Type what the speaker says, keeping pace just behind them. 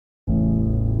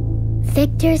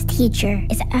Victor's teacher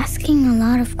is asking a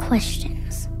lot of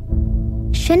questions.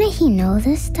 Shouldn't he know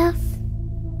this stuff?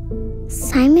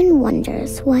 Simon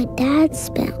wonders why Dad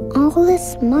spent all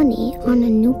this money on a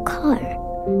new car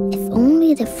if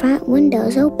only the front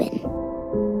window's open.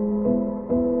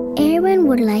 Aaron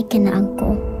would like an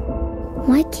uncle.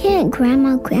 Why can't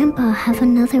Grandma and Grandpa have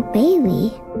another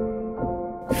baby?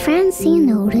 Francine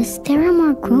noticed there are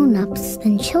more grown-ups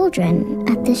than children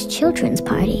at this children's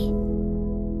party.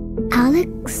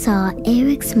 Alex saw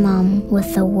Eric's mom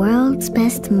with the world's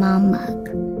best mom mug,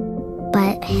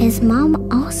 but his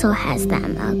mom also has that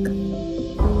mug.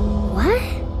 What?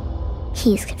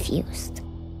 He's confused.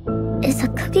 Is a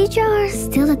cookie jar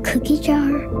still a cookie jar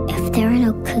if there are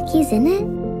no cookies in it?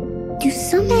 Do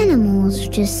some animals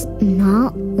just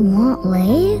not want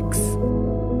legs?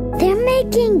 They're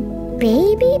making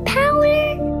baby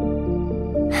powder?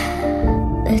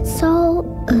 It's all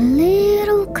a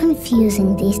little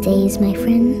confusing these days, my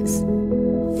friends.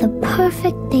 The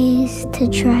perfect days to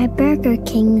try Burger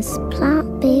King's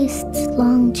plant-based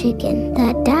long chicken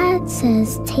that Dad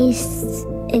says tastes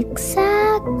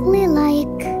exactly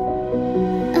like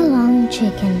a long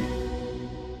chicken.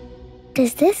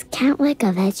 Does this count like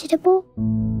a vegetable?